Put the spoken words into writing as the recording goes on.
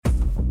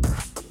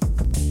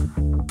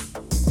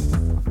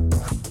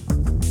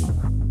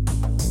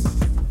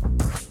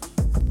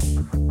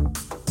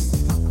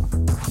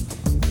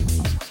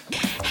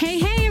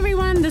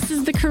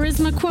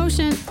Charisma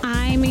Quotient.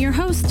 I'm your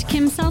host,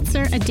 Kim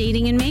Seltzer, a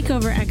dating and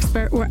makeover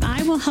expert, where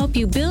I will help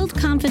you build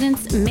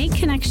confidence, make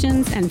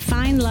connections, and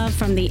find love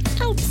from the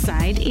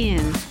outside in.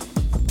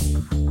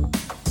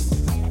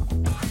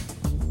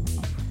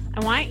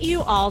 I want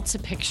you all to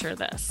picture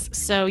this.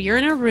 So you're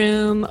in a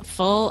room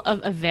full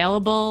of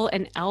available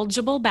and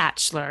eligible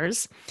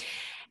bachelors,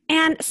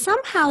 and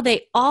somehow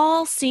they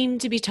all seem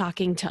to be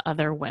talking to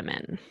other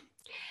women.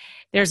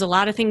 There's a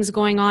lot of things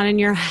going on in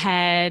your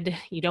head.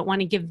 You don't want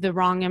to give the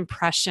wrong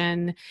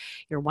impression.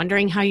 You're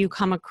wondering how you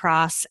come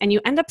across, and you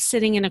end up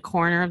sitting in a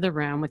corner of the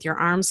room with your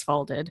arms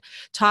folded,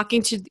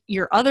 talking to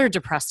your other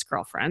depressed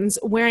girlfriends,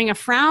 wearing a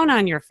frown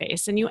on your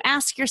face, and you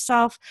ask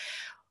yourself,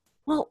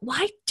 well,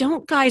 why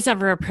don't guys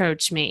ever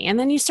approach me? And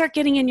then you start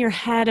getting in your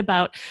head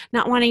about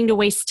not wanting to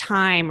waste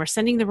time or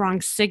sending the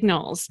wrong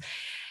signals.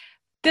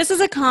 This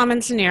is a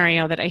common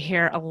scenario that I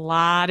hear a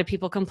lot of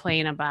people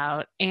complain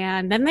about.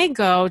 And then they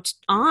go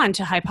on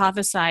to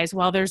hypothesize,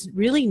 well, there's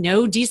really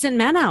no decent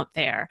men out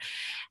there.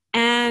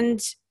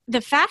 And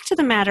the fact of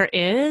the matter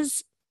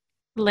is,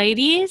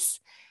 ladies,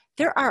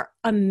 there are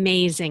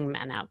amazing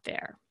men out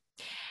there.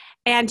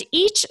 And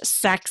each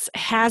sex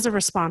has a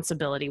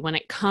responsibility when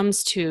it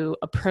comes to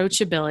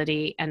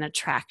approachability and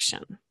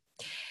attraction.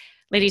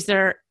 Ladies,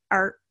 there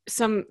are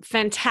some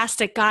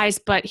fantastic guys,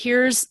 but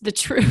here's the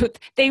truth.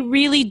 They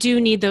really do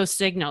need those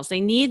signals.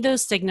 They need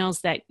those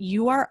signals that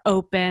you are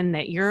open,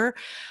 that you're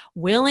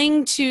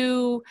willing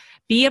to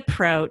be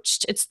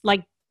approached. It's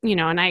like,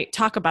 and I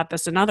talk about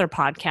this in other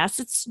podcasts,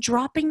 it's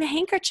dropping the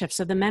handkerchief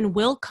so the men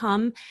will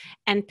come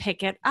and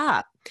pick it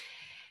up.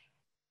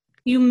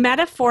 You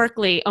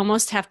metaphorically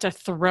almost have to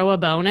throw a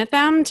bone at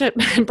them to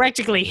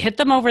practically hit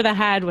them over the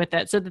head with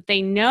it so that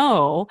they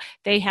know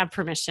they have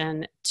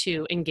permission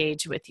to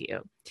engage with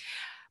you.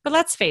 But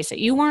let's face it,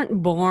 you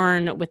weren't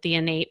born with the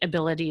innate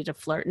ability to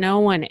flirt. No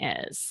one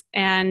is.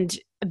 And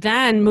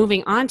then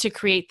moving on to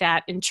create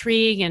that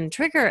intrigue and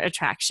trigger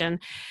attraction,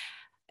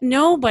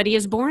 nobody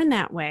is born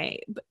that way.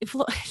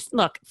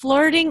 Look,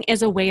 flirting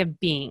is a way of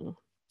being.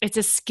 It's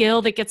a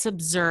skill that gets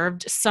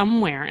observed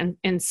somewhere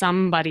in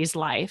somebody's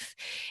life.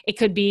 It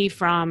could be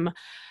from,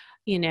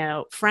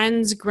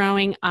 friends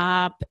growing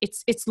up.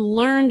 It's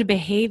learned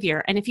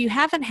behavior. And if you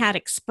haven't had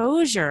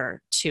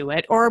exposure to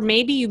it, or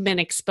maybe you've been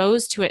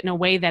exposed to it in a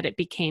way that it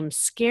became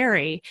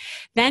scary,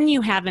 then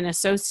you have an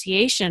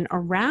association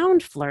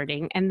around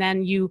flirting, and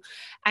then you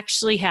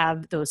actually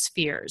have those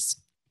fears.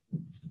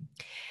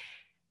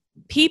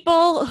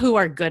 People who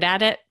are good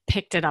at it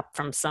picked it up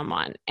from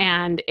someone,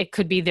 and it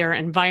could be their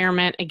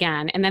environment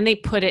again, and then they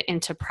put it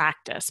into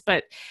practice.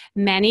 But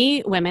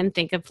many women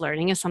think of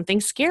flirting as something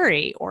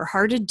scary or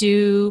hard to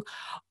do,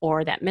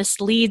 or that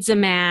misleads a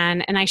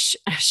man. And I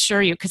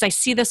assure you, because I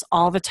see this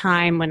all the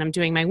time when I'm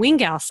doing my Wing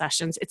Gal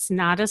sessions, it's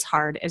not as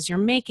hard as you're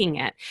making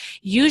it.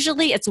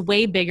 Usually it's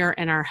way bigger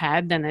in our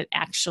head than it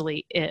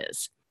actually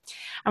is.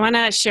 I want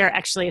to share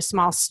actually a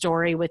small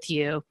story with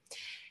you.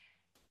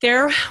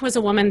 There was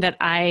a woman that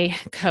I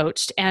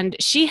coached, and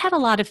she had a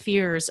lot of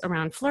fears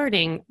around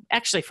flirting,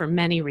 actually for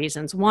many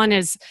reasons. One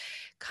is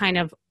kind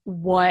of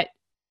what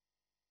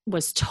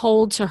was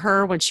told to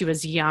her when she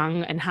was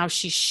young and how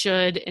she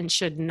should and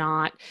should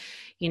not,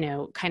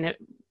 kind of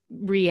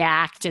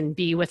react and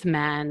be with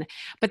men.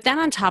 But then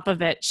on top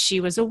of it, she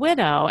was a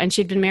widow, and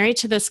she'd been married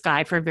to this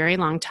guy for a very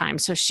long time.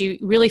 So she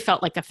really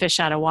felt like a fish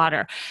out of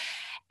water.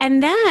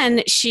 And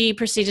then she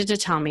proceeded to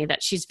tell me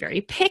that she's very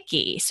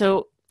picky.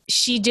 So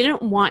she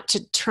didn't want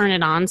to turn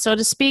it on, so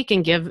to speak,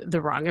 and give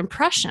the wrong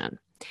impression.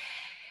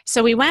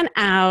 So we went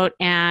out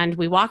and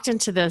we walked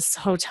into this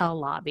hotel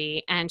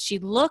lobby, and she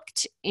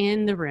looked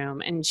in the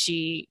room and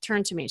she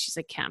turned to me and she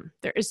said, Kim,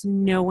 there is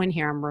no one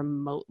here I'm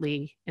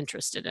remotely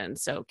interested in.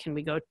 So can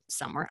we go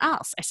somewhere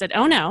else? I said,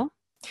 oh no,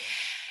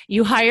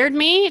 you hired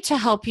me to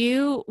help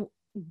you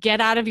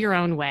get out of your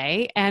own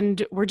way,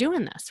 and we're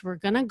doing this. We're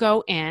going to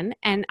go in,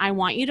 and I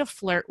want you to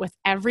flirt with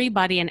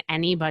everybody and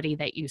anybody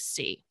that you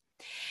see.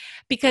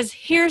 Because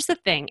here's the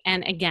thing,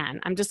 and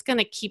again, I'm just going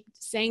to keep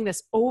saying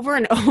this over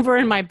and over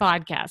in my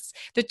podcasts.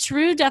 The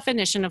true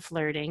definition of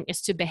flirting is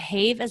to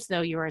behave as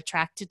though you're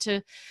attracted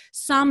to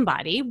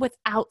somebody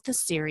without the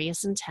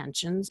serious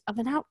intentions of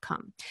an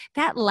outcome.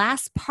 That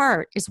last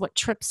part is what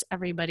trips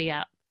everybody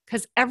up,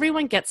 because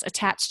everyone gets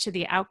attached to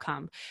the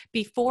outcome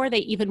before they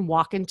even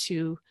walk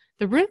into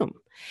the room.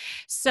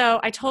 So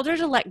I told her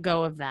to let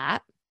go of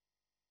that.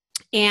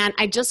 And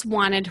I just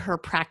wanted her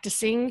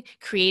practicing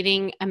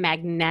creating a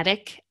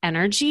magnetic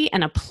energy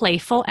and a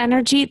playful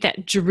energy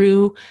that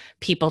drew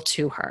people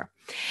to her.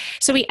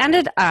 So we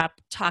ended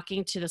up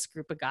talking to this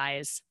group of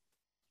guys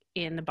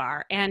in the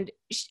bar. And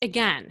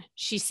again,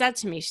 she said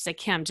to me, she said,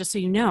 Kim, just so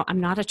you know, I'm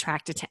not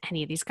attracted to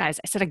any of these guys.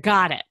 I said, I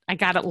got it. I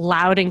got it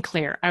loud and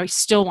clear. I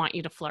still want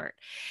you to flirt.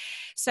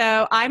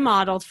 So I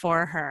modeled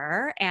for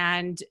her,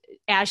 and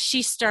as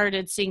she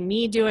started seeing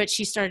me do it,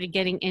 she started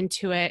getting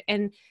into it,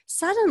 and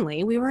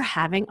suddenly we were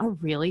having a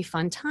really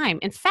fun time.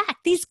 In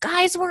fact, these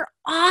guys were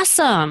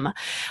awesome.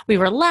 We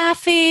were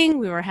laughing,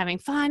 we were having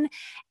fun,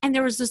 and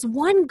there was this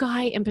one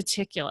guy in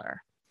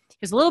particular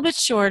is a little bit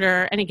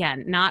shorter, and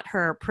again, not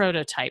her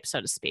prototype,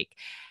 so to speak.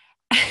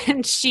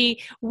 And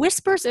she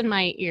whispers in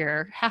my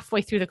ear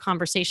halfway through the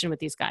conversation with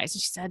these guys.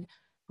 And she said,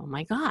 "Oh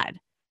my God,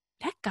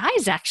 that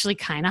guy's actually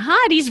kind of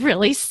hot. He's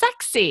really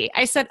sexy."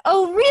 I said,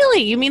 "Oh,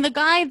 really? You mean the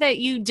guy that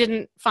you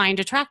didn't find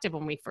attractive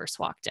when we first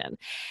walked in?"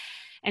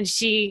 And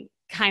she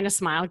kind of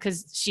smiled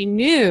because she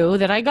knew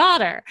that I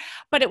got her.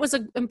 But it was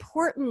an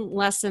important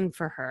lesson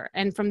for her.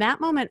 And from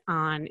that moment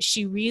on,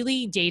 she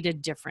really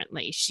dated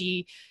differently.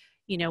 She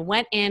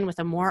went in with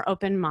a more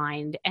open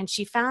mind, and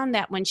she found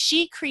that when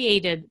she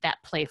created that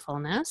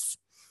playfulness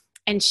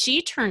and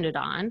she turned it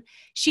on,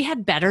 she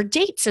had better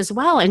dates as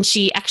well. And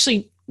she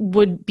actually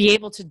would be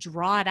able to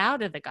draw it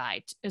out of the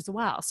guy as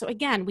well. So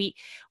again, we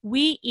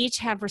each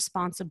have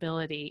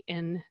responsibility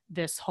in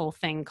this whole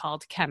thing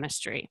called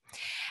chemistry.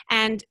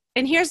 And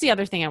here's the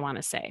other thing I want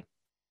to say.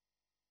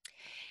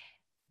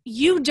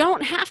 You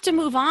don't have to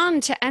move on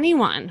to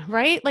anyone,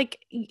 right? Like,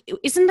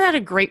 isn't that a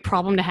great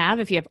problem to have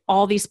if you have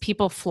all these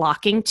people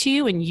flocking to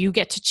you and you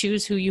get to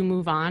choose who you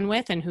move on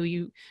with and who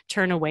you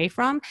turn away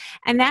from?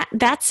 And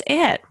that's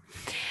it.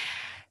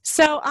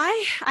 So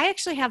I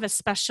actually have a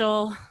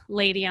special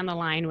lady on the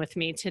line with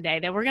me today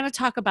that we're going to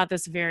talk about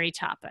this very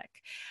topic.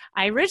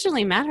 I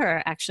originally met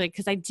her actually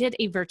because I did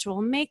a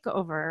virtual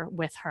makeover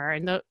with her.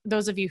 And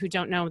those of you who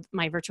don't know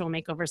my virtual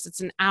makeovers, it's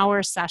an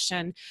hour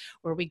session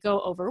where we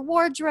go over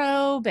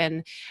wardrobe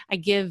and I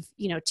give,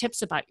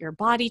 tips about your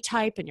body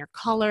type and your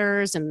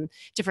colors and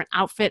different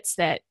outfits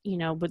that,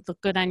 would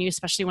look good on you,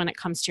 especially when it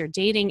comes to your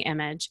dating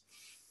image.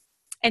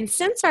 And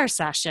since our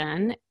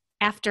session,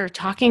 after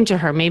talking to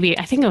her, maybe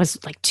I think it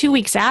was like 2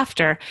 weeks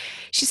after,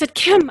 she said,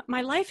 "Kim, my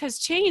life has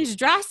changed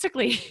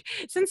drastically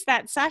since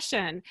that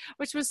session,"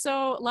 which was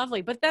so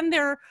lovely. But then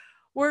there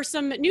were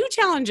some new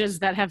challenges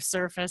that have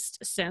surfaced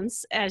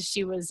since, as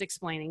she was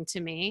explaining to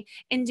me,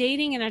 in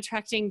dating and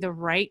attracting the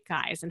right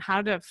guys and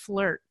how to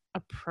flirt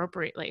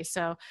appropriately.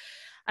 So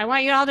I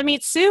want you all to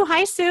meet Sue.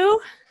 Hi,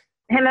 Sue.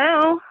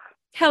 Hello.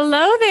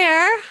 Hello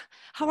there.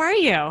 How are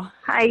you?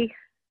 Hi.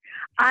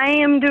 I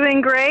am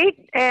doing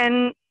great.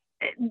 And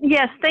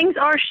yes, things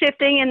are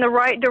shifting in the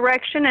right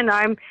direction. And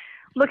I'm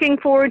looking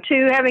forward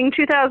to having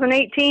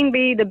 2018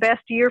 be the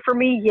best year for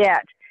me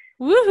yet.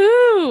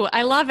 Woohoo!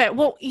 I love it.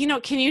 Well,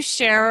 can you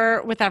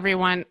share with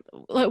everyone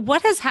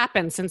what has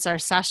happened since our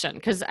session?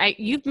 Because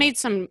you've made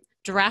some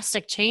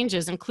drastic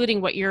changes, including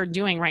what you're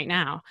doing right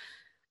now.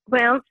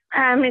 Well,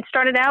 it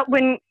started out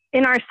when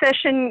in our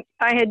session,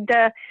 I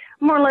had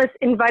more or less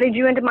invited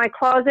you into my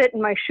closet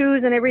and my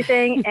shoes and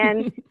everything.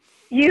 And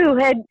you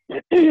had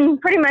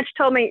pretty much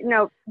told me,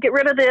 no, get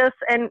rid of this.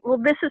 And well,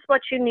 this is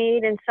what you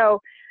need. And so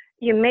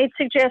you made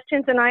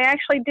suggestions and I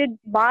actually did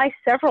buy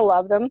several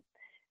of them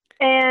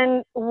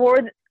and wore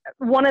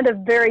one of the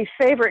very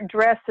favorite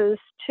dresses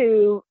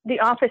to the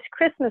office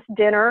Christmas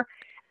dinner.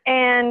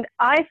 And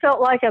I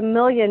felt like $1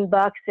 million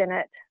in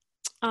it.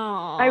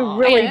 Oh, I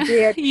really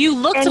did. You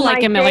looked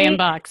like $1 million.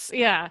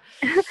 Yeah.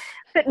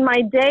 But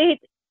my date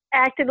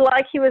acted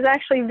like he was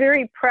actually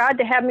very proud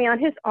to have me on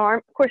his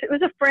arm. Of course, it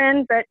was a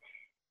friend, but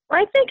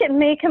I think it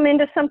may come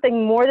into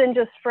something more than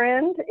just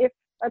friend if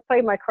I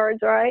play my cards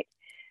right.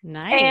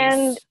 Nice.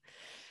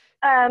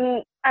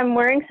 And I'm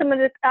wearing some of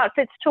the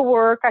outfits to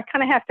work. I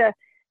kind of have to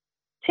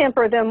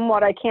temper them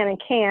what I can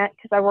and can't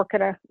because I work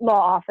at a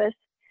law office.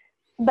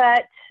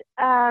 But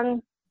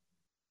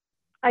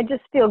I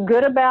just feel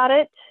good about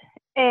it.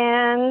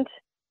 And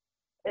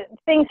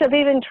things have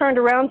even turned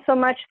around so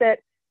much that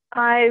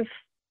I've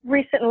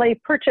recently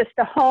purchased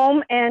a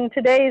home, and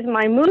today is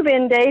my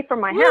move-in day for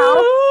my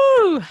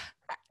house.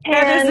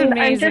 That is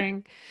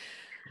amazing.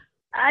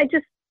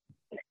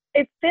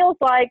 It feels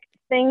like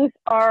things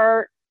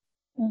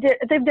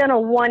they've done a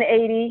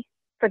 180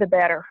 for the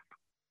better.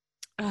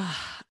 Oh,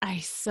 I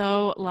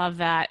so love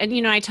that.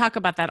 And, I talk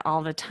about that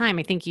all the time.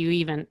 I think you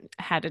even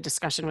had a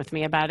discussion with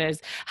me about it,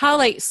 is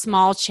how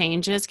small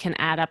changes can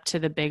add up to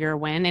the bigger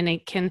win. And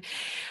it can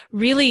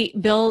really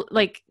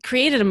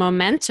create a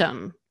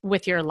momentum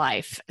with your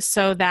life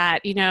so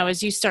that,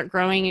 as you start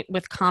growing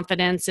with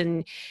confidence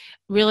and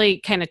really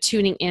kind of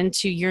tuning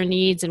into your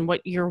needs and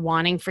what you're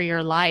wanting for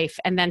your life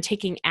and then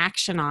taking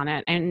action on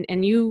it.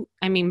 And you,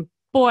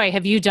 boy,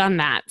 have you done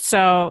that.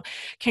 So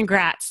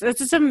congrats.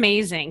 This is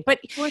amazing. But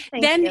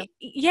you.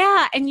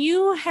 Yeah. And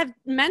you have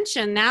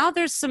mentioned now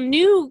there's some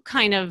new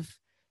kind of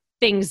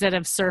things that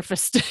have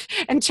surfaced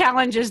and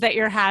challenges that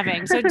you're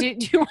having. So do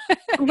you,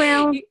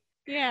 well,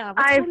 yeah,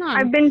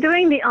 I've been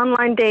doing the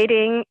online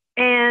dating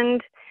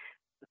and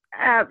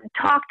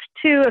talked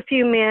to a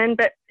few men,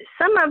 but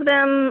some of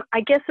them,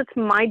 I guess it's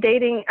my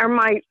dating or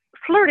my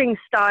flirting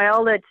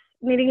style that's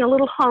needing a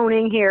little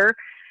honing here.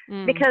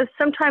 Because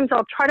sometimes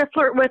I'll try to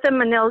flirt with them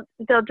and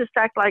they'll just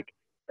act like,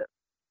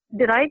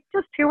 did I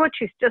just hear what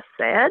you just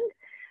said?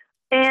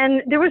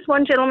 And there was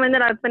one gentleman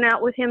that I've been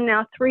out with him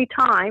now 3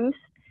 times.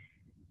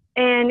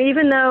 And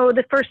even though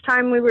the first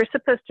time we were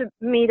supposed to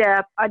meet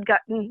up, I'd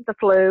gotten the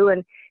flu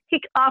and he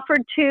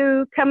offered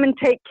to come and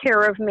take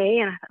care of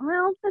me. And I thought,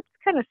 well, that's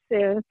kind of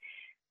soon.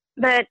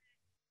 But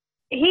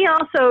he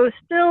also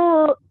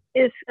still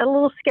is a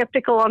little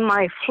skeptical on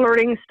my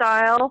flirting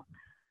style,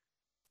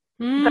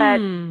 but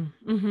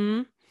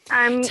Mm-hmm.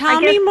 I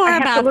Tell guess me I more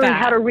have to about learn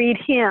how that. to read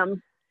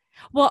him.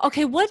 Well,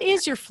 okay, what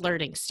is your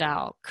flirting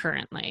style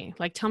currently?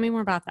 Like, tell me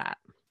more about that.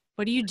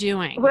 What are you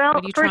doing? Well,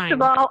 What are you first of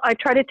trying? all, I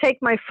try to take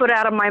my foot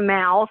out of my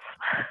mouth,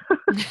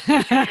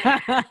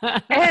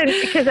 and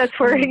because that's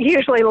where it Uh-huh.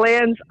 usually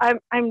lands.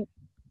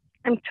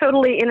 I'm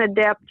totally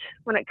inadept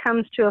when it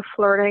comes to a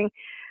flirting.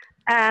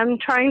 I'm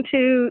trying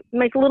to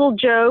make little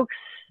jokes,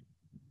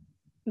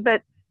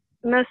 but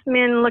most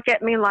men look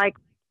at me like,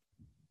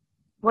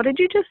 "What did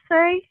you just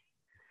say?"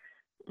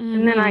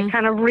 And then I Mm-hmm.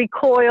 kind of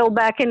recoil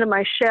back into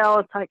my shell.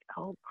 It's like,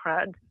 "Oh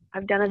crud,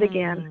 I've done it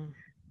again."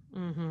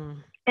 Mm-hmm.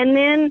 And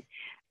then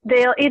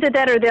they'll either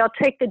that or they'll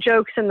take the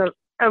jokes in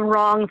a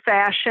wrong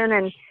fashion,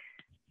 and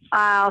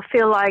I'll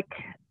feel like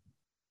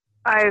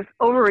I've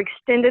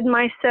overextended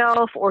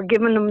myself or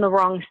given them the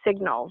wrong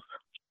signals.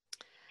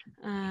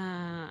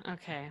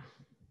 Okay.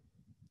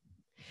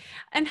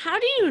 And how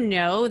do you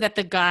know that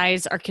the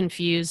guys are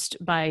confused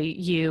by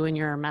you and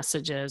your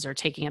messages or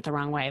taking it the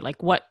wrong way?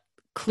 Like, what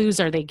clues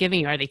are they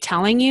giving you? Are they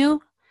telling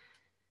you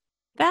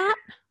that?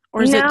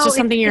 Or is it No, just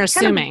something you're it's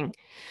kind of, assuming?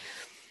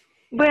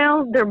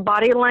 well, their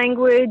body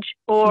language,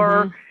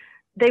 or Mm-hmm.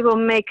 they will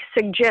make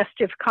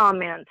suggestive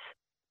comments.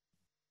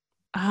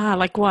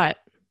 Like what?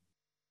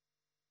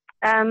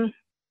 Um,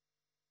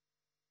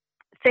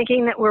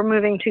 Thinking that we're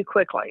moving too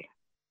quickly.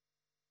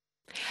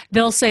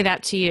 They'll say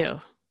that to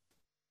you.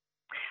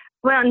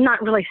 Well,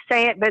 not really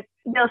say it, but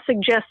they'll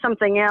suggest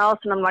something else,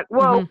 and I'm like, Mm-hmm.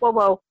 whoa, whoa,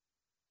 whoa,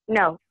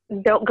 no,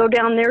 don't go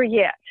down there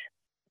yet.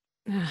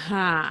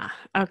 Uh-huh.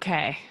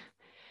 Okay.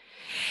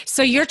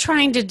 So you're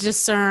trying to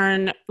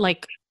discern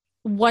like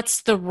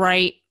what's the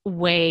right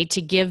way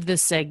to give the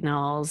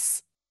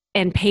signals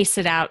and pace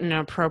it out in an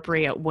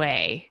appropriate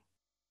way,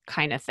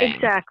 kind of thing.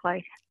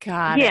 Exactly.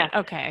 Got it. Yes.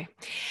 Okay.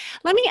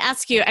 Let me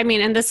ask you, I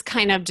mean, and this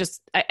kind of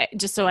just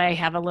so I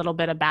have a little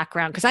bit of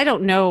background, because I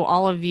don't know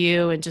all of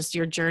you and just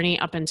your journey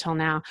up until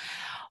now.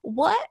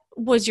 What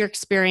was your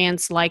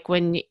experience like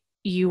when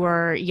you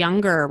were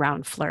younger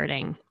around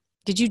flirting?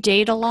 Did you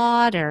date a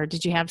lot or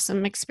did you have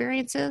some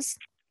experiences?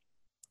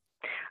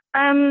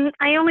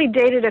 I only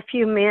dated a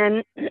few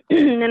men,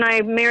 and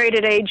I married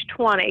at age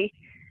 20,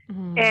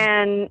 Mm-hmm.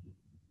 and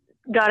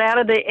got out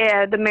of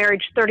the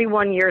marriage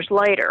 31 years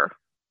later.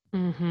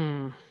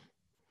 Mm-hmm.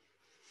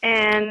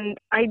 And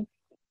I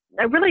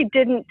really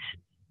didn't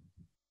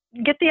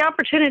get the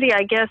opportunity,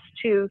 I guess,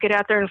 to get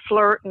out there and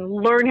flirt and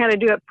learn how to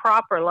do it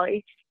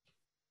properly.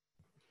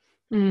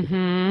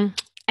 Mm-hmm.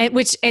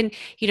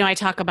 And I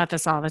talk about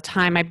this all the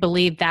time. I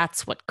believe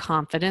that's what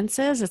confidence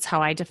is. It's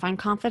how I define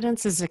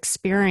confidence is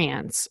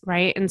experience,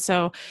 right? And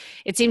so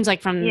it seems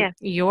like from Yeah.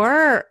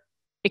 your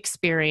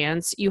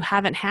experience, you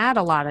haven't had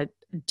a lot of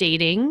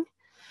dating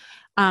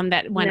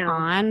that went No.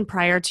 on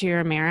prior to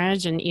your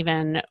marriage, and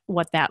even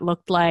what that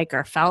looked like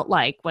or felt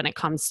like when it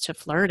comes to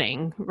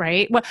flirting,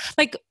 right? Well,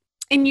 like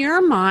in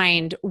your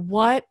mind,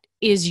 what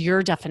is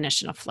your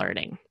definition of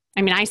flirting?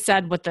 I mean, I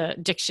said what the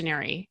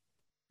dictionary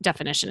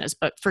definition is,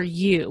 but for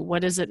you,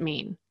 what does it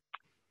mean?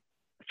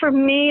 For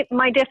me,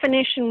 my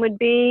definition would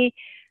be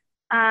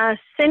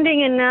sending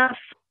enough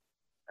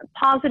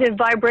positive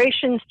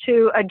vibrations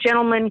to a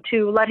gentleman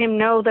to let him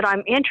know that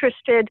I'm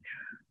interested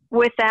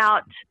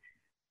without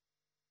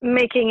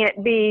making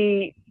it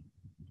be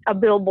a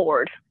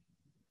billboard,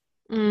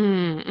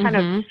 kind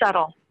of Mm-hmm.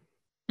 subtle.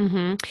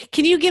 Mm-hmm.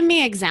 Can you give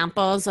me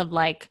examples of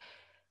like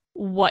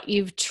what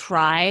you've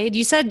tried?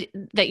 You said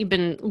that you've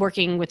been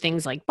working with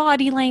things like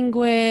body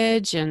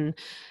language and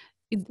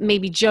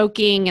maybe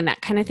joking and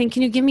that kind of thing.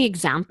 Can you give me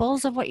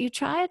examples of what you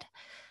tried?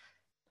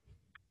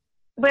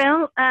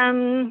 Well,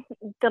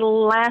 the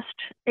last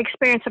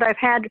experience that I've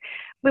had,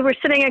 we were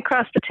sitting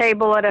across the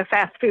table at a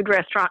fast food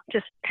restaurant,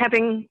 just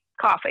having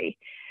coffee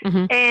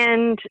Mm-hmm.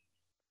 and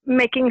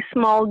making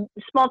small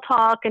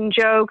talk and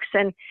jokes,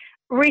 and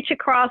reach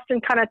across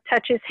and kind of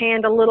touch his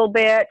hand a little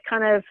bit,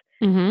 kind of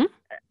Mm-hmm.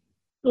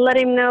 let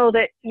him know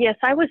that yes,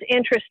 I was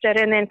interested,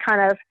 and then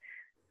kind of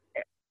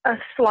a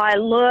sly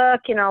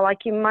look, like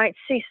you might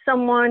see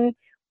someone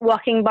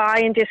walking by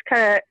and just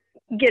kind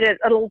of get a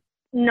little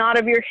nod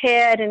of your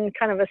head and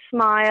kind of a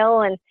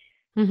smile, and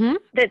Mm-hmm.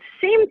 that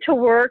seemed to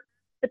work.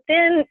 But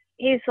then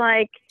he's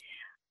like,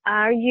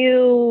 "Are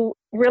you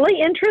really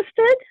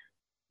interested?"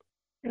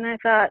 And I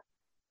thought,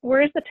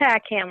 "Where's the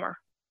tack hammer?"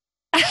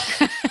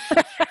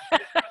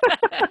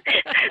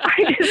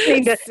 I just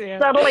need to So,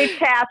 subtly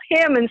tap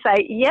him and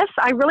say, "Yes,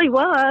 I really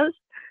was."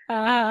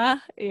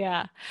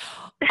 yeah.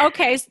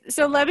 Okay,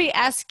 so let me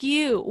ask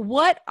you,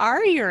 what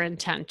are your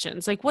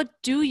intentions? Like, what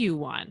do you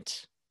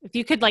want? If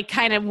you could like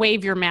kind of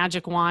wave your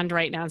magic wand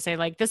right now and say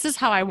like, this is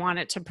how I want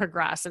it to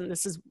progress and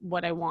this is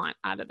what I want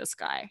out of this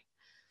guy.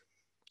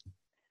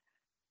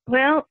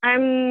 Well,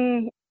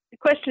 I'm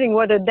questioning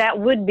whether that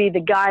would be the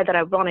guy that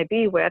I want to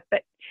be with.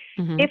 But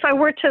Mm-hmm. if I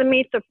were to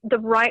meet the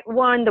right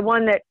one, the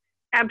one that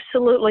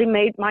absolutely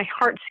made my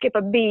heart skip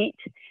a beat,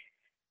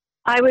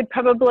 I would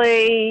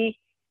probably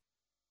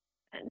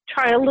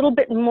try a little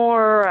bit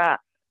more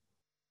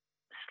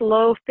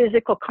slow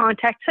physical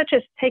contact, such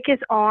as take his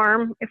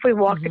arm if we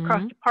walked across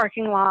Mm-hmm. the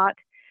parking lot,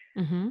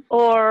 Mm-hmm.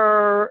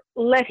 or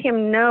let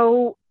him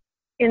know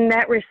in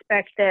that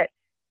respect that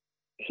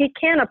he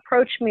can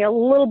approach me a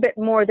little bit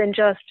more than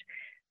just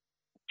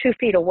 2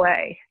 feet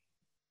away,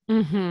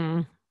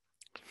 Mm-hmm.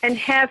 and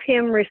have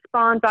him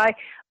respond by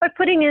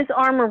putting his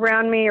arm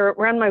around me or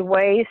around my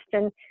waist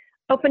and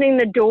opening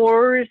the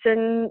doors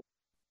and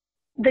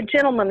the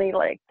gentlemanly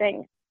like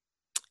thing.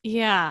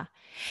 Yeah.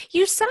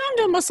 You sound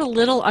almost a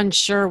little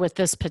unsure with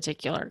this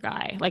particular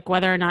guy, like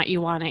whether or not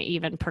you want to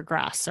even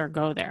progress or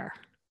go there.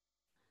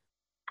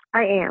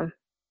 I am.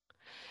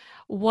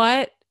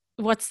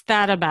 What's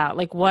that about?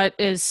 Like what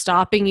is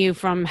stopping you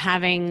from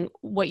having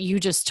what you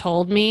just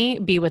told me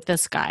be with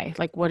this guy?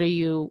 Like what are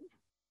you,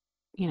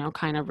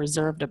 kind of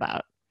reserved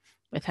about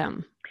with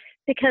him?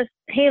 Because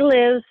he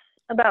lives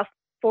about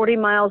 40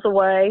 miles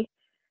away,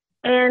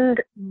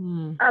 and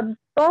Mm. a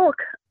bulk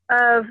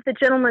of the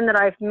gentlemen that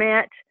I've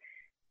met,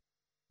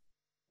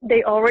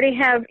 they already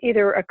have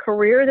either a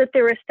career that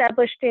they're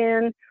established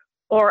in,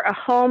 or a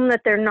home that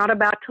they're not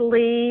about to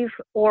leave,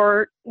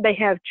 or they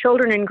have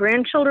children and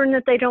grandchildren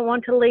that they don't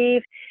want to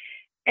leave.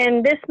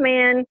 And this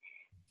man,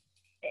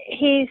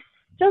 he's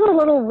still a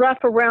little rough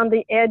around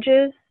the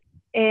edges,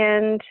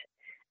 and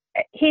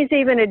he's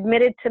even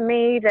admitted to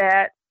me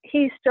that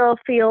he still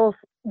feels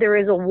there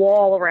is a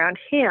wall around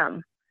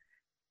him.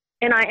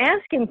 And I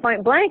asked him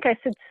point blank, I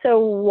said, so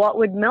what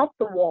would melt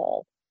the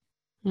wall?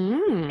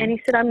 And Mm.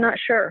 he said, I'm not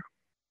sure.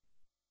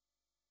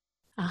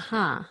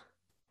 Uh-huh.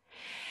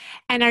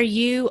 And are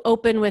you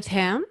open with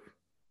him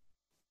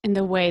in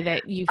the way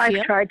that you I've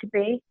feel? tried to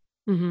be.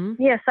 Mm-hmm.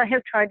 Yes, I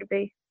have tried to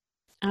be.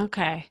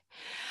 Okay.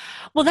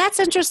 Well, that's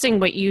interesting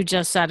what you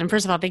just said. And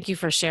first of all, thank you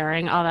for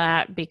sharing all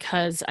that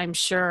because I'm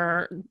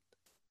sure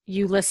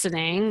you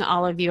listening,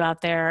 all of you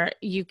out there,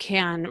 you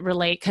can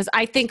relate. Because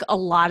I think a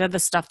lot of the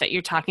stuff that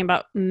you're talking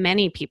about,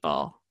 many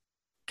people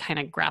kind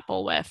of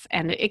grapple with,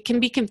 and it can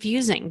be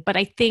confusing. But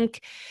I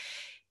think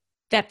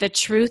that the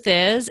truth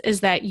is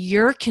that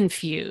you're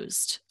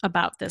confused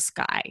about this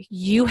guy.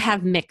 You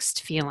have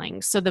mixed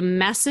feelings. So the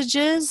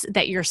messages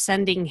that you're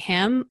sending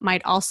him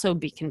might also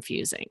be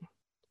confusing.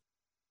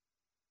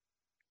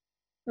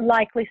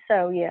 Likely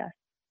so, yes.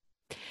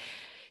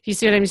 You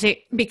see what I'm saying?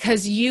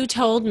 Because you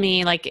told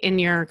me, like in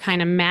your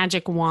kind of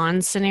magic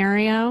wand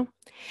scenario,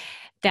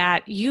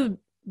 that you'd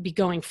be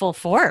going full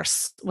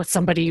force with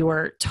somebody you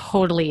were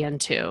totally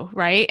into,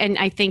 right? And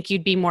I think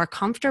you'd be more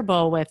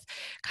comfortable with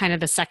kind of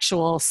the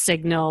sexual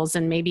signals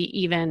and maybe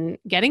even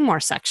getting more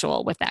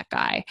sexual with that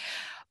guy.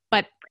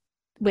 But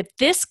with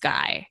this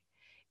guy,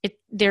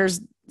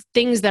 there's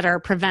things that are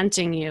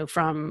preventing you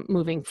from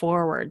moving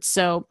forward.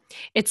 So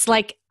it's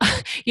like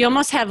you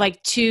almost have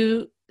like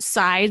two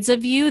sides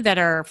of you that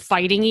are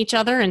fighting each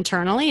other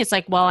internally. It's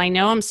like, well, I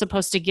know I'm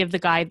supposed to give the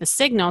guy the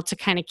signal to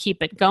kind of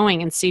keep it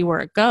going and see where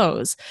it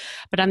goes.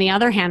 But on the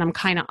other hand, I'm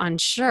kind of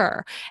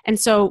unsure. And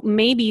so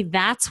maybe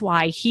that's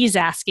why he's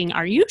asking,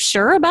 are you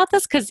sure about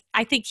this? Because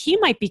I think he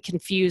might be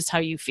confused how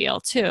you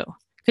feel too,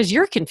 because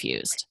you're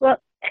confused. Well,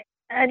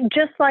 and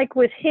just like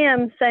with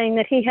him saying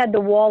that he had the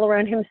wall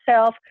around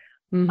himself,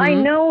 I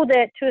Mm-hmm. know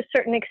that to a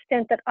certain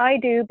extent that I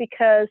do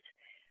because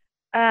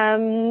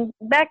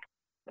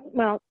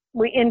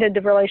we ended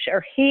the relationship,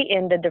 or he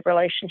ended the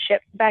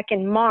relationship back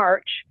in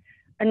March.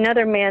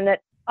 Another man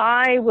that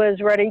I was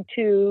ready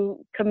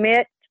to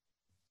commit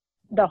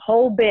the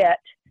whole bit,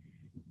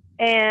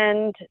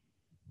 and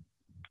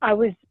I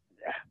was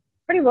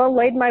pretty well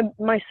laid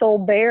my soul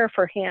bare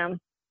for him.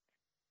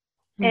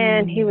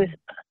 And he was,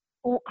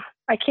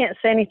 I can't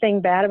say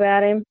anything bad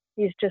about him.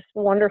 He's just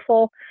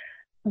wonderful.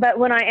 But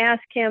when I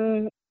asked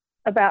him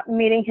about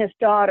meeting his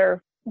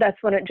daughter, that's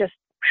when it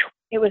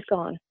was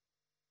gone.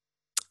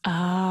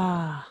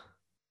 Ah.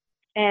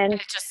 And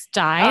It just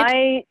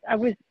died? I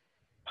was,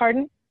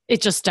 pardon?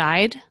 It just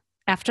died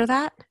after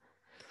that?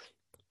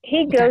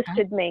 He With that guy?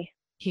 ghosted me.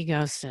 He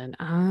ghosted.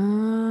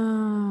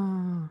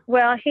 Oh.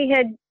 Well,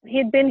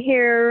 he'd been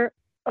here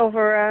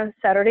over a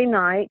Saturday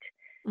night,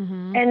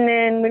 Mm-hmm. and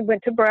then we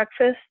went to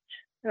breakfast.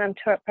 And I'm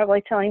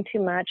probably telling too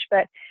much,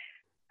 but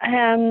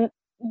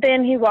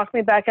then he walked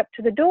me back up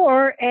to the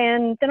door,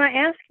 and then I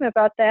asked him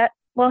about that.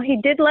 Well, he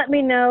did let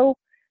me know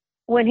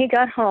when he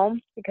got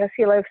home because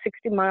he lived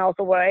 60 miles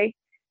away.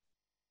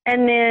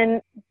 And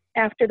then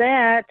after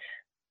that,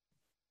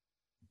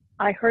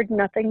 I heard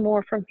nothing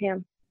more from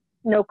him.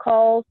 No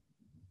calls,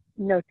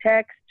 no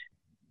text,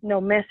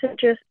 no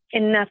messages,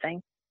 and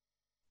nothing.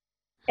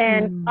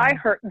 And I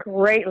hurt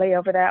greatly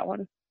over that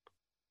one.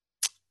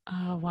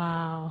 Oh,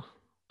 wow.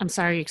 I'm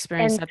sorry you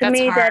experienced And that. to That's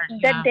me, hard.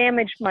 that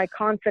damaged my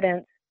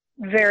confidence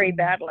very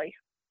badly.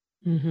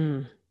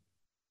 Mm-hmm.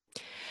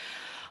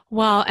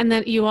 Well, and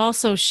then you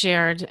also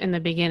shared in the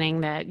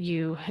beginning that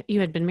you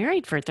had been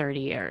married for 30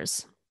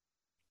 years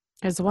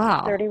as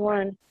well.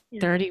 31.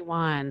 Yeah.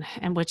 31,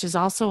 and which is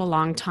also a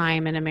long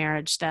time in a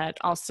marriage that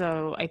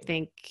also, I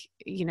think,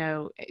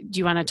 do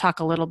you want to talk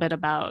a little bit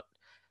about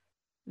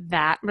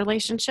that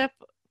relationship?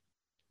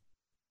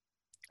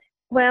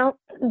 Well,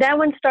 that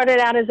one started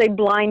out as a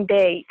blind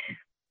date.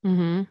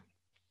 Mm-hmm.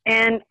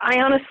 And I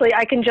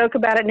can joke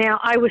about it now.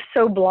 I was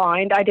so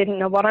blind, I didn't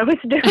know what I was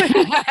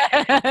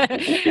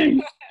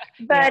doing.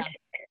 But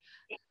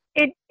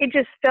it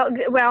just felt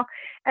good. Well,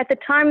 at the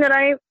time that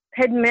I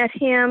had met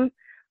him,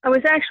 I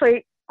was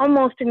actually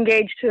almost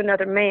engaged to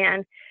another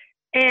man.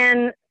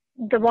 And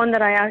the one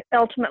that I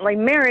ultimately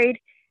married,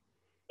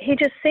 he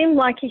just seemed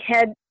like he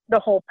had the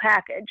whole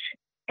package.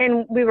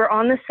 And we were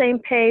on the same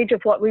page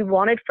of what we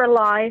wanted for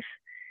life.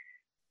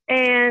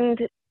 And,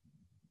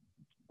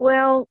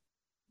 well,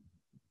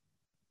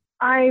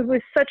 I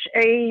was such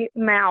a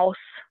mouse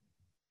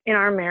in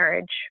our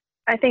marriage.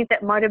 I think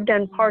that might have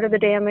done part of the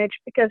damage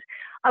because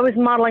I was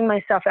modeling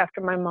myself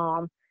after my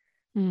mom.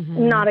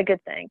 Mm-hmm. Not a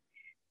good thing.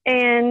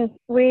 And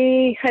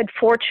we had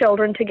 4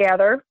 children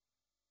together.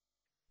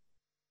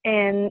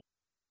 And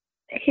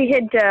he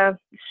had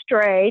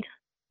strayed.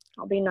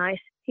 I'll be nice.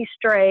 He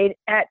strayed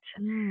at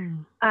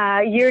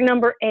year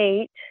number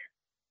 8.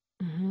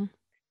 Mm-hmm.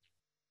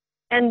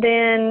 And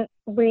then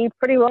we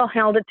pretty well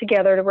held it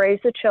together to raise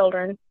the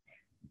children.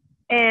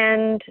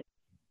 And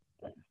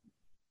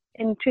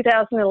in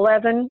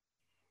 2011,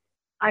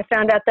 I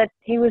found out that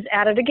he was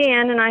at it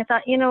again. And I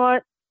thought, you know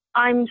what?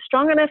 I'm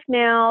strong enough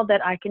now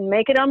that I can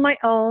make it on my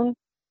own.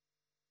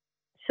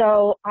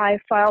 So I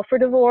filed for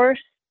divorce,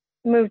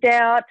 moved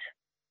out.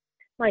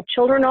 My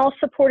children all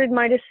supported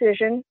my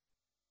decision.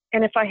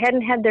 And if I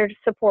hadn't had their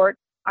support,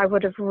 I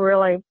would have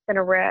really been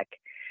a wreck.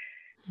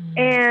 Mm.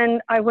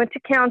 And I went to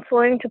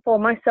counseling to pull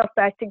myself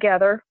back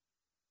together.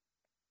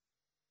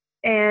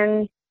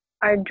 And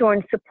I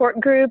joined support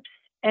groups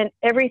and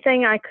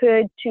everything I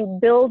could to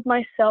build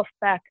myself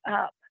back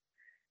up.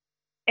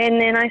 And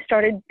then I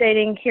started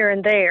dating here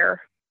and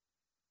there.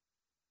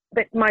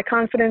 But my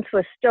confidence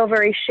was still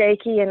very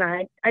shaky, and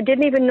I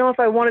didn't even know if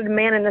I wanted a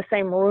man in the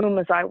same room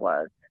as I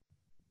was.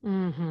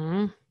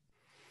 Mm-hmm.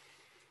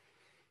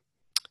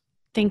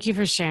 Thank you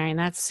for sharing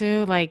that,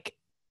 Sue.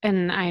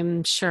 And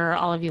I'm sure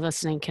all of you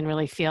listening can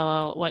really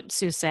feel what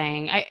Sue's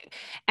saying.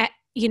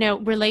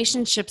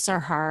 Relationships are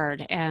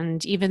hard.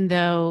 And even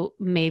though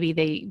maybe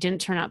they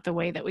didn't turn out the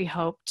way that we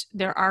hoped,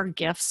 there are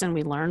gifts and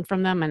we learn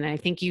from them. And I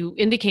think you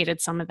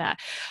indicated some of that.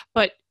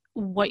 But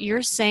what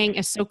you're saying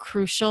is so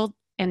crucial,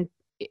 and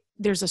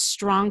there's a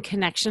strong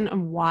connection of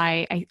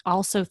why I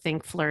also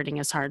think flirting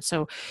is hard.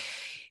 So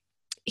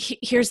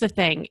here's the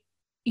thing.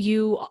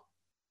 You,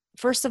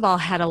 first of all,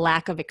 had a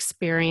lack of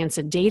experience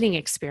and dating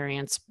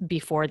experience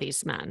before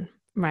these men.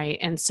 Right.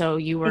 And so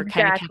you were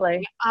kind of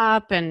coming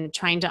up and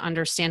trying to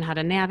understand how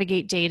to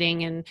navigate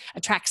dating and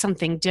attract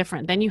something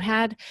different. Then you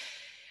had,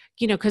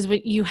 because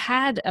you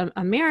had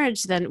a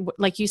marriage, then,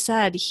 like you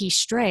said, he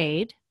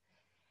strayed.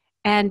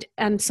 And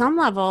on some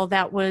level,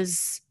 that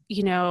was,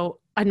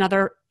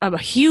 a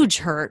huge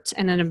hurt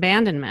and an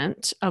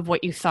abandonment of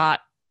what you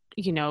thought,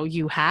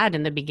 you had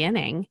in the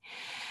beginning.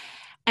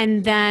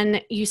 And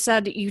then you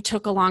said you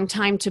took a long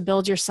time to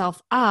build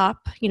yourself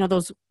up,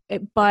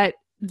 but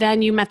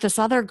then you met this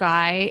other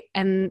guy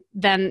and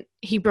then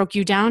he broke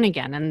you down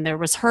again and there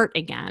was hurt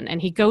again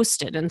and he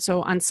ghosted. And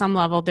so on some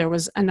level there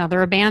was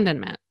another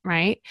abandonment,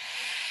 right?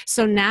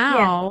 So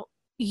now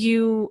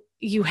you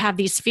have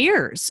these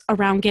fears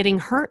around getting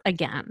hurt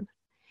again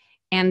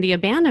and the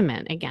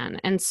abandonment again.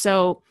 And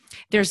so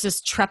there's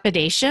this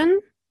trepidation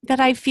that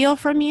I feel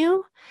from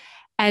you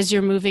as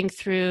you're moving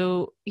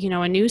through,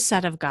 a new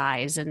set of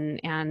guys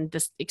and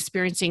this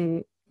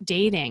experiencing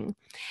dating.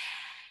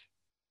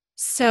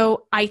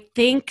 So I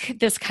think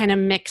this kind of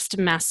mixed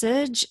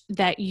message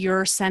that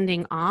you're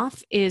sending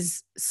off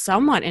is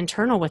somewhat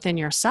internal within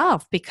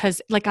yourself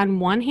because on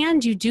one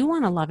hand, you do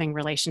want a loving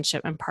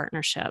relationship and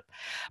partnership.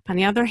 But on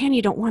the other hand,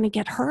 you don't want to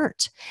get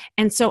hurt.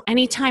 And so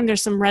anytime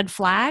there's some red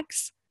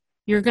flags,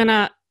 you're going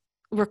to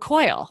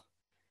recoil,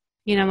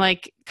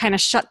 kind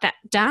of shut that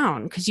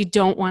down because you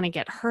don't want to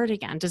get hurt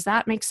again. Does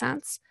that make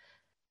sense?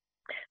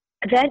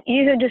 That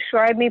you have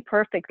described me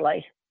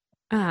perfectly.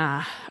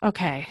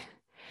 Okay.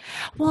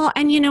 Well,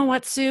 and you know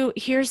what, Sue?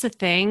 Here's the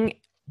thing.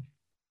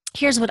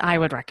 Here's what I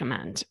would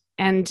recommend.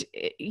 And,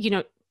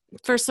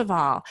 first of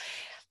all,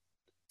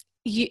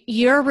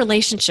 you're a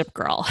relationship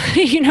girl,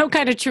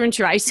 kind of true and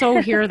true. I so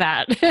hear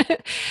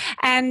that.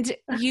 And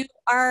you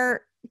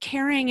are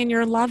caring and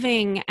you're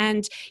loving.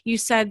 And you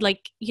said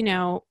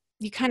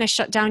you kind of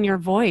shut down your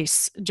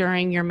voice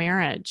during your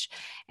marriage.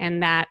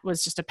 And that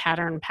was just a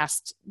pattern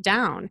passed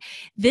down.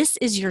 This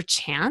is your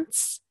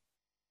chance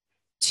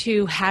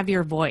to have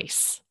your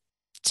voice,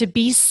 to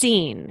be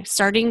seen,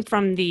 starting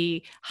from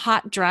the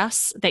hot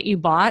dress that you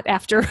bought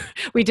after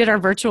we did our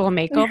virtual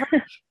makeover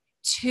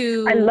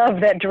to... I love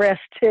that dress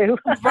too.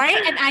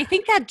 Right? And I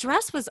think that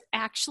dress was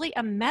actually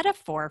a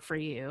metaphor for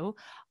you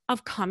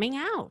of coming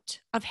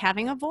out, of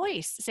having a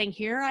voice, saying,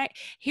 here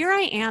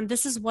I am,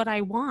 this is what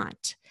I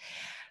want.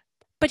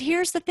 But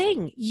here's the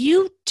thing,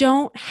 you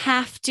don't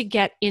have to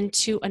get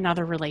into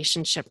another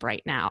relationship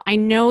right now. I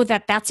know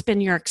that that's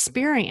been your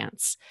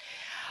experience.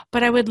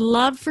 But I would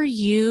love for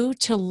you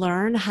to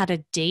learn how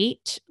to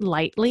date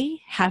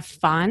lightly, have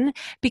fun,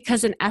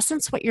 because in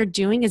essence, what you're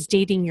doing is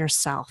dating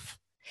yourself.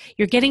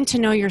 You're getting to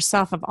know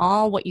yourself of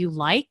all what you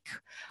like,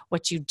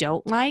 what you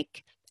don't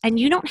like, and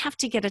you don't have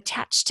to get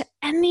attached to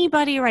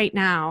anybody right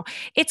now.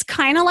 It's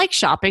kind of like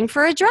shopping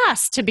for a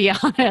dress, to be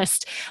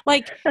honest.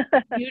 Like,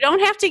 you don't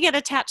have to get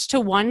attached to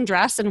one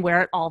dress and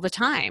wear it all the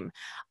time.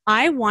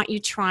 I want you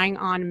trying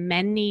on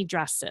many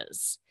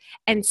dresses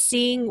and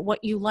seeing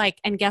what you like.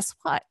 And guess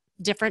what?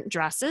 Different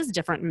dresses,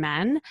 different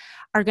men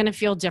are going to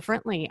feel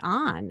differently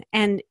on.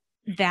 And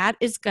that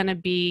is going to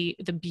be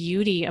the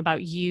beauty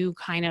about you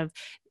kind of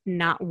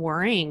not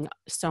worrying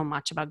so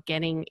much about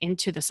getting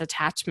into this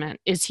attachment.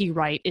 Is he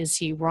right? Is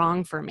he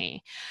wrong for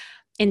me?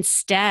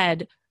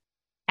 Instead,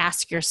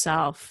 ask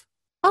yourself,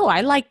 oh,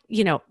 I like,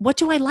 what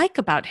do I like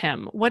about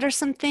him? What are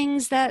some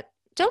things that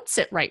don't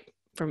sit right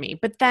for me?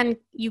 But then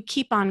you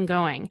keep on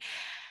going.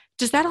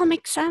 Does that all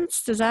make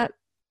sense? Does that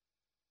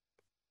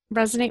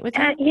resonate with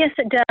you? Yes,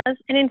 it does.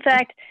 And in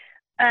fact,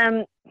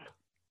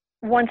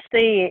 once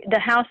the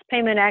house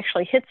payment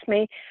actually hits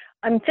me,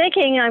 I'm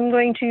thinking I'm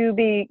going to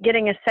be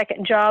getting a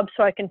second job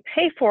so I can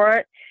pay for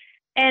it.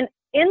 And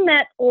in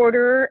that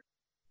order,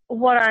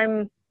 what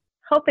I'm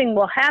hoping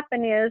will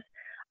happen is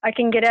I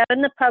can get out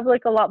in the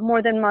public a lot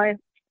more than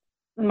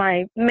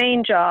my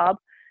main job,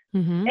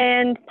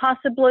 and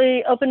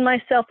possibly open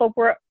myself up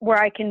where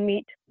I can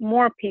meet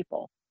more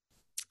people,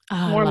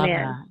 more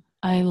men.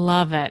 I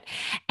love it.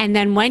 And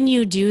then when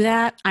you do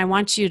that, I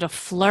want you to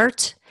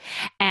flirt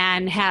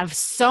and have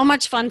so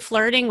much fun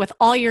flirting with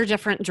all your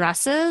different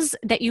dresses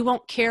that you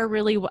won't care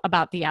really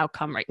about the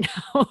outcome right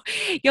now.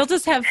 You'll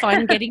just have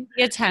fun getting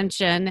the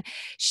attention,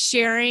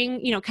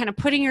 sharing, kind of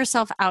putting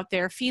yourself out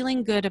there,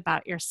 feeling good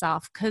about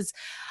yourself. Because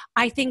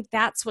I think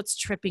that's what's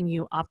tripping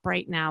you up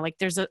right now. Like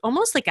there's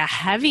almost like a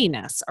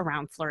heaviness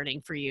around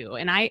flirting for you.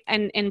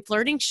 And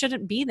flirting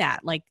shouldn't be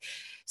that. Like,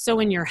 so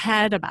in your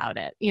head about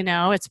it,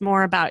 it's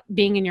more about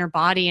being in your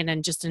body and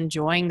then just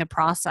enjoying the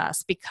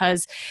process.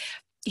 Because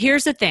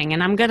here's the thing,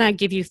 and I'm going to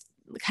give you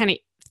kind of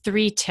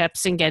 3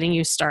 tips in getting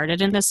you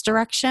started in this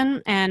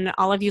direction. And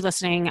all of you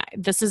listening,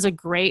 this is a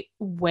great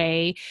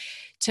way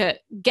to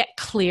get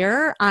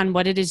clear on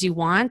what it is you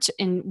want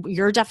and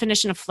your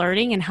definition of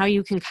flirting and how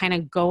you can kind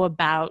of go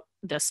about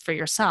this for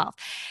yourself.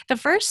 The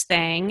first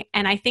thing,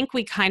 and I think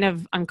we kind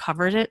of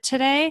uncovered it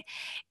today,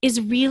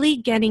 is really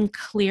getting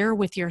clear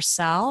with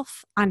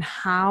yourself on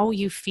how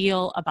you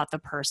feel about the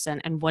person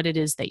and what it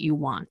is that you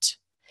want.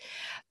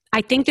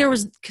 I think there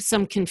was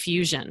some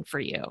confusion for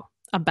you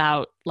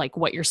about like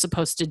what you're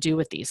supposed to do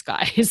with these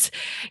guys.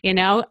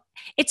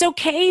 It's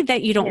okay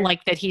that you don't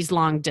like that he's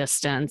long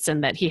distance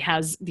and that he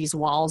has these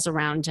walls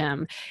around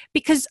him,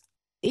 because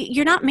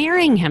you're not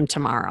marrying him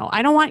tomorrow.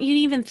 I don't want you to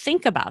even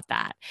think about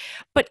that.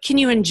 But can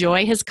you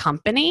enjoy his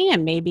company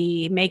and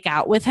maybe make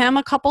out with him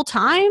a couple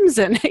times?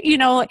 And,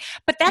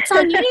 but that's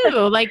on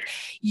you. Like,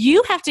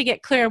 you have to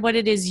get clear what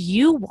it is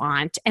you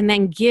want and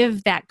then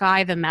give that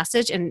guy the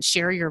message and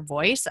share your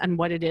voice on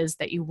what it is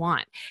that you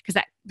want.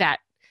 Because that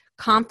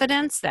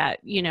confidence, that,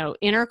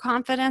 inner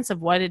confidence of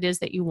what it is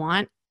that you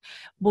want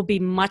will be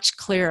much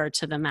clearer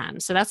to the men.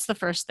 So that's the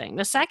first thing.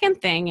 The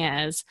second thing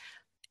is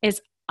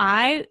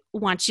I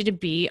want you to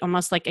be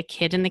almost like a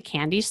kid in the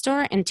candy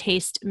store and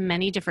taste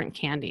many different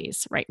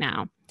candies right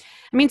now.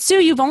 I mean,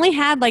 Sue, you've only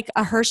had like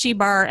a Hershey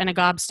bar and a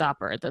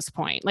Gobstopper at this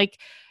point. Like,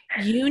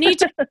 you need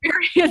to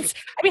experience.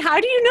 I mean, how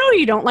do you know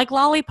you don't like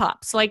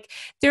lollipops? Like,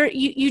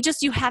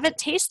 you haven't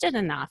tasted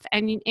enough.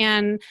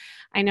 And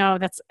I know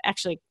that's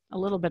actually a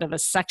little bit of a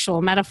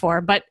sexual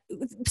metaphor, but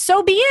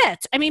so be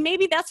it. I mean,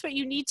 maybe that's what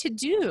you need to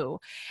do.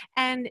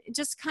 And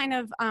just kind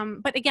of,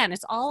 but again,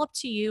 it's all up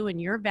to you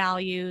and your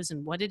values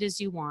and what it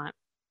is you want.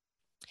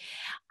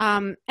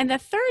 And the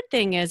third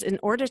thing is, in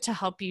order to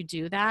help you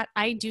do that,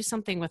 I do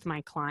something with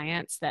my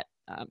clients that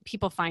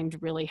people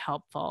find really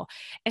helpful,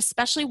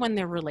 especially when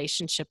they're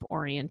relationship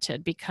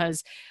oriented,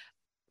 because,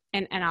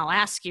 and I'll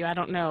ask you, I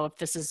don't know if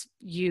this is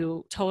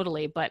you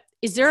totally, but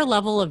is there a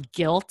level of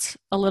guilt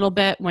a little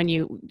bit when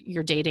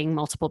you're dating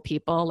multiple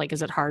people? Like,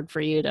 is it hard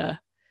for you to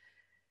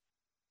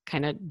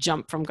kind of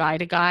jump from guy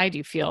to guy? Do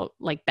you feel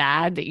like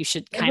bad that you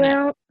should kind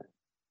of,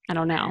 I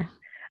don't know.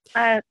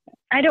 I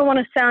don't want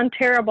to sound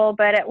terrible,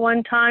 but at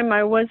one time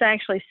I was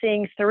actually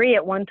seeing 3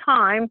 at one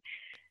time,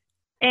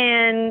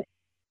 and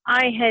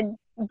I had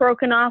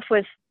broken off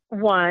with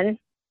one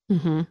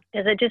because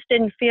it just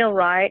didn't feel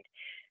right.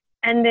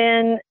 And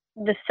then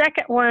the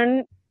second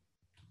one,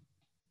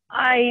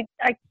 I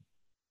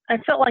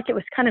felt like it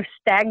was kind of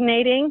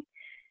stagnating.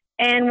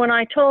 And when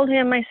I told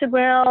him, I said,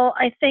 well,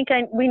 I think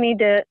we need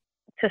to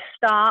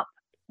stop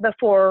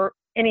before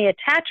any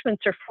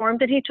attachments are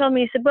formed. And he told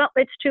me, he said, well,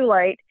 it's too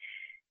late.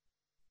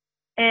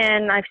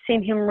 And I've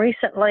seen him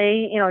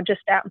recently,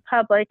 just out in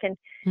public, and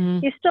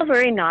he's still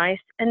very nice.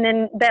 And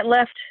then that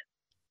left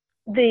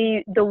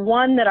the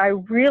one that I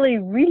really,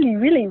 really,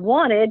 really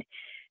wanted,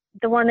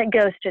 the one that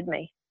ghosted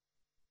me.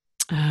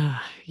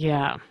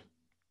 Yeah.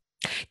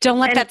 Don't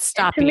let that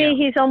stop you. To me,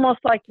 he's almost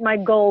like my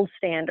gold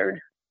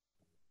standard.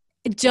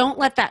 Don't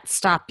let that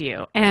stop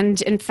you.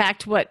 And in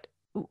fact,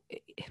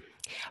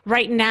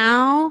 right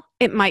now,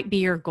 it might be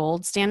your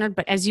gold standard,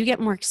 but as you get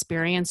more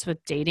experience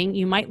with dating,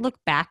 you might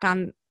look back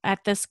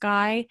at this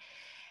guy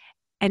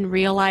and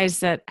realize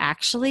that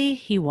actually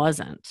he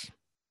wasn't.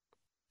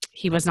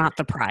 He was not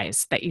the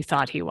prize that you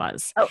thought he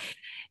was. Oh,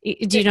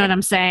 Do you know what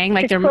I'm saying?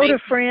 Like to quote a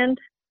friend,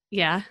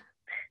 yeah.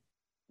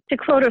 To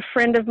quote a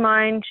friend of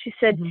mine, she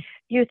said, Mm-hmm.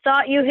 "You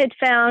thought you had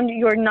found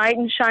your knight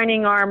in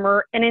shining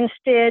armor, and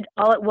instead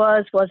all it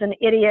was an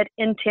idiot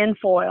in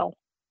tinfoil."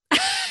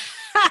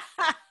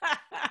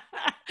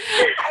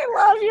 I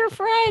love your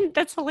friend.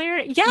 That's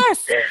hilarious.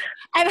 Yes.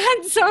 And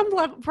that's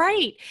so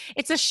right.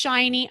 It's a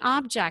shiny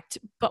object,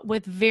 but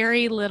with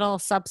very little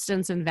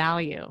substance and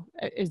value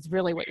is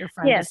really what your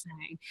friend Yes. is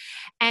saying.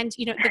 And,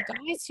 you know, the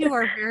guys who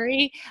are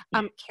very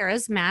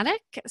charismatic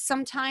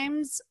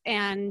sometimes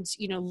and,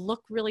 you know,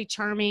 look really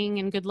charming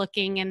and good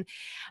looking, and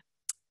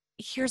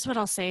here's what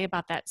I'll say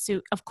about that,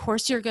 Sue. Of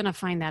course, you're going to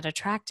find that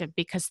attractive,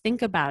 because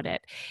think about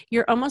it.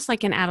 You're almost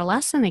like an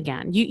adolescent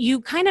again.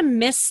 You kind of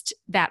missed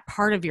that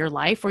part of your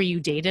life where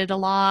you dated a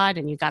lot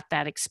and you got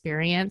that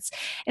experience.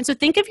 And so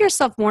think of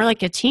yourself more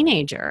like a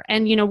teenager.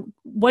 And, you know,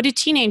 what do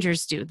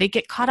teenagers do? They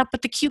get caught up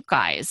with the cute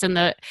guys and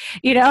the,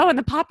 you know, and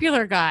the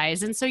popular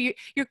guys. And so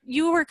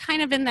you were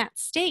kind of in that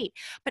state.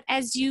 But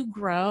as you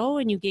grow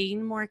and you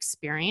gain more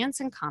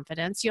experience and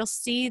confidence, you'll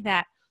see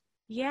that,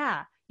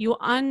 yeah, you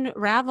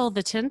unravel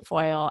the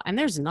tinfoil and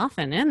there's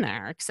nothing in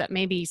there except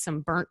maybe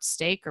some burnt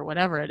steak or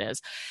whatever it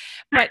is.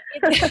 But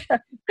a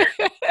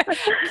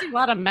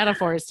lot of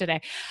metaphors today.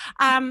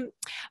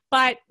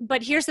 But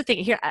here's the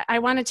thing. Here, I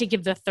wanted to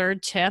give the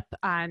third tip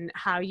on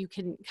how you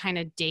can kind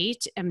of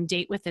date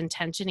with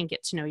intention and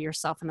get to know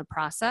yourself in the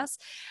process.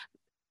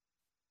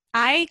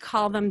 I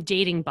call them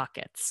dating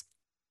buckets.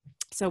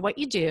 So what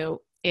you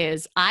do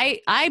is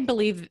I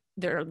believe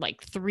there are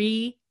like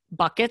 3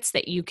 buckets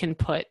that you can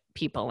put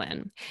people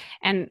in.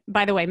 And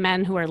by the way,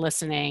 men who are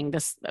listening,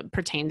 this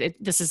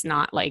is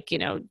not like, you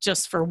know,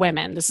 just for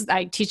women.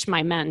 I teach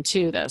my men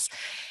too this.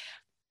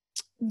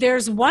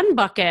 There's one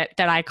bucket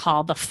that I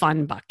call the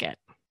fun bucket.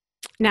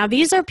 Now,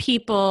 these are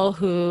people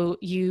who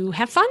you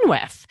have fun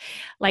with.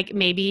 Like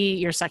maybe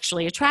you're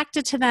sexually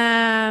attracted to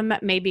them.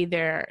 Maybe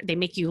they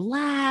make you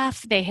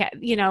laugh.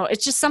 You know,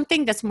 it's just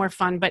something that's more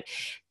fun. But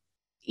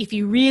if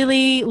you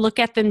really look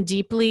at them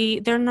deeply,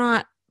 they're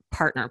not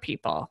partner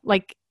people.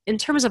 Like in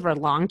terms of a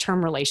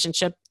long-term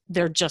relationship,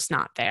 they're just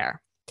not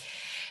there.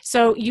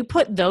 So you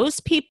put those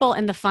people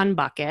in the fun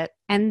bucket,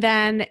 and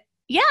then,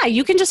 yeah,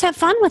 you can just have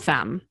fun with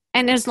them.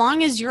 And as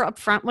long as you're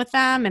upfront with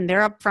them and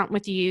they're upfront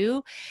with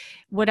you,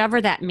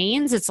 whatever that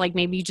means, it's like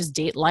maybe you just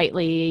date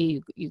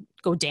lightly, you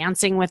go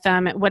dancing with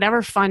them,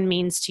 whatever fun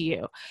means to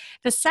you.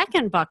 The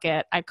second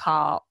bucket I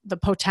call the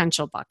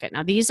potential bucket.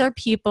 Now, these are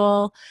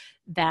people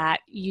that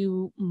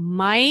you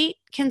might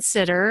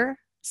consider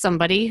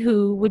somebody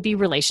who would be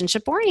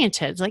relationship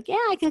oriented. Like, yeah,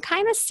 I can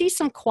kind of see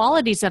some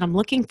qualities that I'm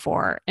looking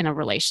for in a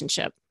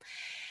relationship.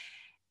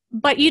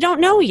 But you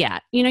don't know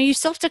yet. You know, you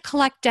still have to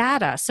collect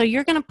data. So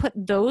you're going to put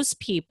those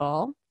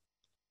people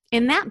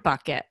in that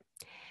bucket.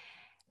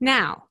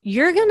 Now,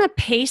 you're going to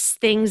pace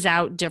things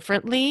out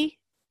differently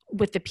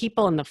with the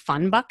people in the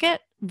fun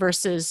bucket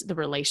versus the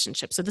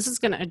relationship. So this is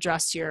going to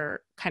address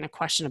your kind of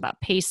question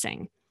about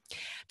pacing.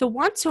 The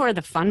ones who are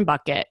the fun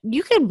bucket,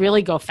 you can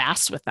really go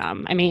fast with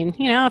them. I mean,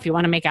 you know, if you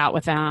want to make out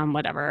with them,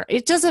 whatever,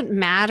 it doesn't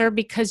matter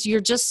because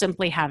you're just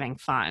simply having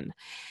fun.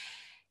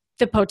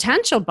 The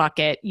potential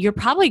bucket, you're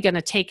probably going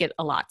to take it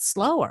a lot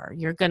slower.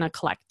 You're going to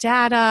collect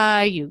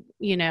data. You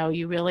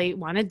really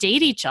want to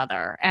date each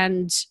other.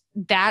 And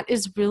that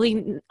is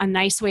really a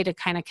nice way to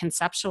kind of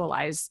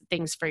conceptualize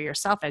things for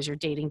yourself as you're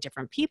dating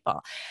different people.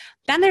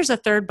 Then there's a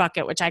third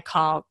bucket, which I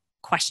call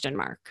question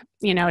mark.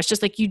 You know, it's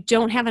just like you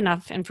don't have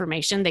enough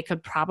information. They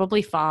could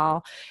probably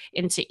fall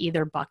into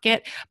either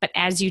bucket, but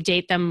as you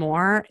date them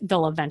more,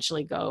 they'll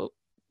eventually go,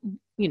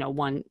 you know,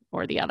 one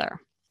or the other.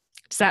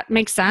 Does that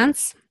make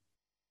sense?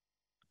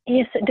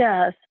 Yes, it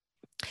does.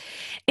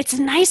 It's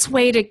a nice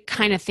way to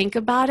kind of think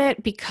about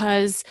it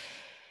because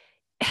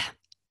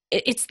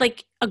it's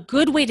like a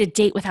good way to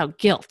date without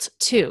guilt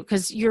too,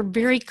 because you're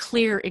very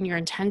clear in your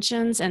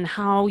intentions and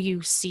how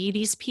you see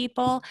these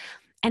people.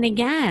 And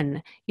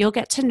again, you'll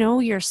get to know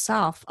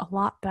yourself a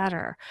lot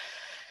better.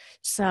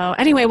 So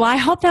anyway, well, I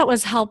hope that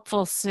was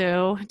helpful,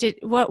 Sue.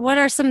 What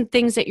are some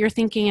things that you're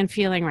thinking and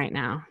feeling right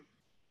now?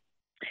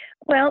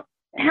 Well,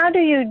 how do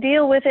you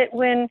deal with it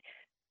when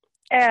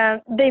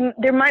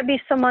there might be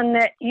someone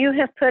that you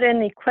have put in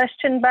the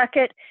question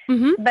bucket,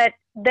 but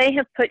they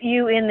have put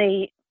you in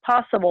the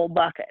possible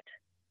bucket?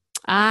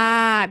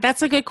 Ah,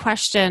 that's a good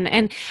question.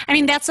 And I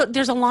mean,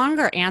 there's a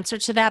longer answer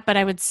to that, but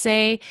I would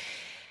say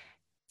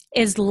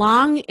as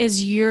long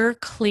as you're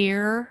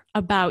clear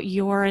about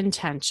your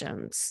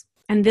intentions,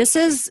 and this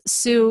is,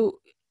 Sue,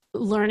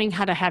 learning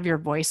how to have your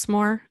voice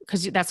more,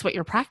 because that's what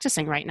you're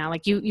practicing right now.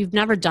 Like you've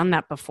never done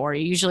that before.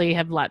 You usually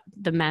have let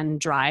the men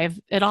drive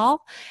it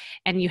all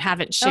and you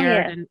haven't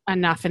shared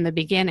enough in the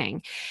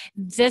beginning.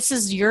 This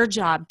is your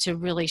job to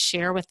really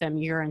share with them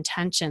your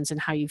intentions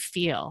and how you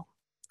feel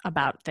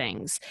about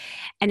things.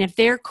 And if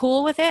they're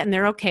cool with it and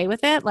they're okay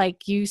with it,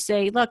 like you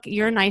say, look,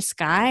 you're a nice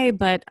guy,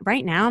 but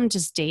right now I'm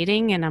just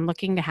dating and I'm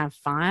looking to have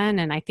fun.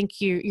 And I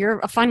think you're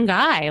a fun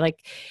guy.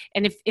 Like,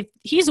 and if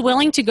he's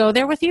willing to go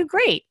there with you,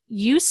 great.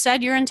 You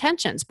said your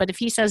intentions. But if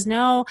he says,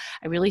 no,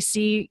 I really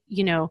see,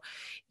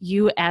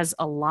 you as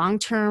a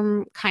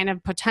long-term kind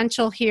of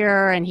potential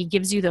here, and he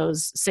gives you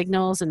those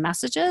signals and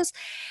messages,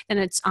 then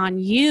it's on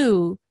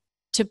you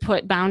to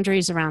put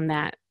boundaries around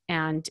that.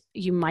 And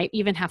you might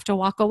even have to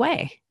walk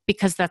away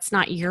because that's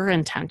not your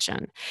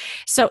intention.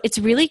 So it's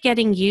really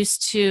getting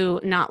used to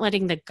not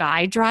letting the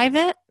guy drive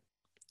it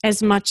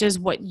as much as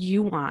what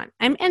you want.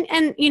 And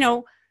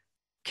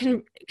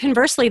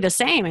conversely the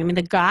same. I mean,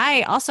 the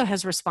guy also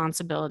has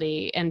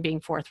responsibility in being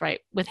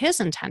forthright with his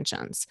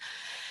intentions.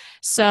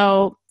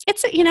 So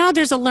it's,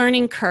 there's a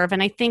learning curve.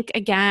 And I think,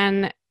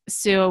 again,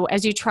 Sue,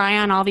 as you try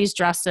on all these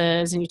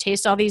dresses and you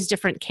taste all these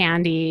different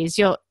candies,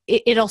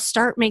 it'll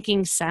start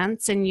making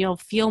sense and you'll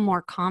feel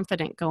more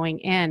confident going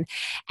in.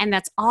 And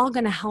that's all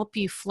going to help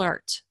you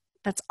flirt.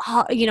 That's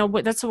all,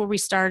 that's what we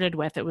started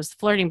with. It was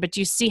flirting. But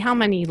do you see how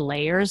many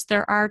layers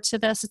there are to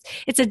this?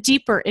 It's a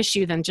deeper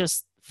issue than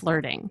just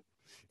flirting.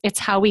 It's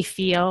how we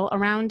feel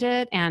around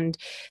it and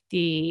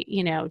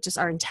just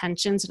our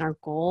intentions and our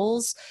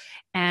goals.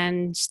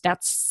 And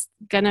that's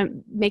going to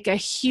make a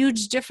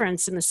huge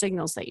difference in the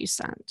signals that you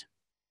send.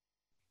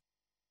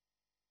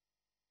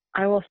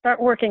 I will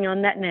start working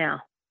on that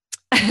now.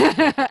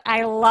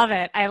 I love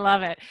it. I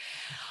love it.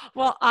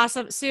 Well,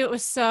 awesome. Sue, it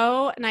was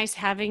so nice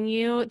having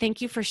you.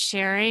 Thank you for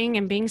sharing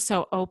and being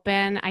so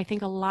open. I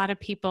think a lot of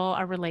people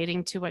are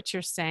relating to what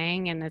you're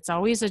saying, and it's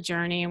always a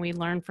journey and we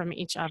learn from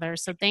each other.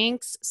 So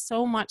thanks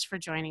so much for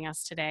joining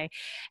us today.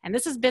 And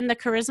this has been the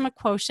Charisma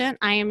Quotient.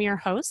 I am your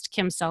host,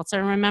 Kim Seltzer.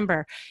 And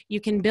remember,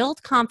 you can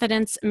build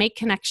confidence, make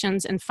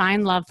connections, and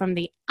find love from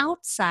the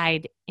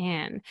outside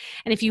in.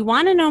 And if you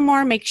want to know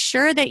more, make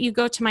sure that you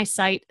go to my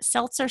site,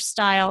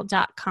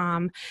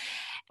 seltzerstyle.com.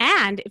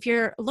 And if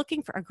you're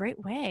looking for a great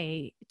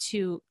way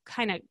to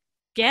kind of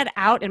get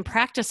out and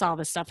practice all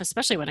this stuff,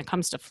 especially when it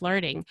comes to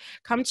flirting,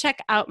 come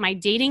check out my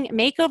dating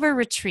makeover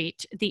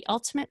retreat, The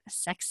Ultimate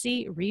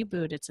Sexy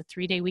Reboot. It's a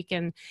 3-day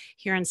weekend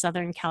here in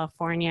Southern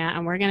California,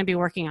 and we're going to be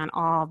working on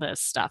all this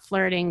stuff: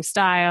 flirting,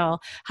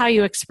 style, how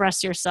you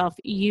express yourself,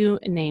 you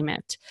name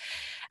it.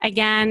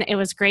 Again, it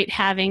was great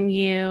having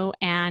you,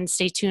 and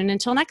stay tuned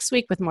until next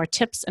week with more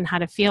tips on how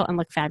to feel and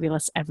look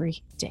fabulous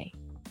every day.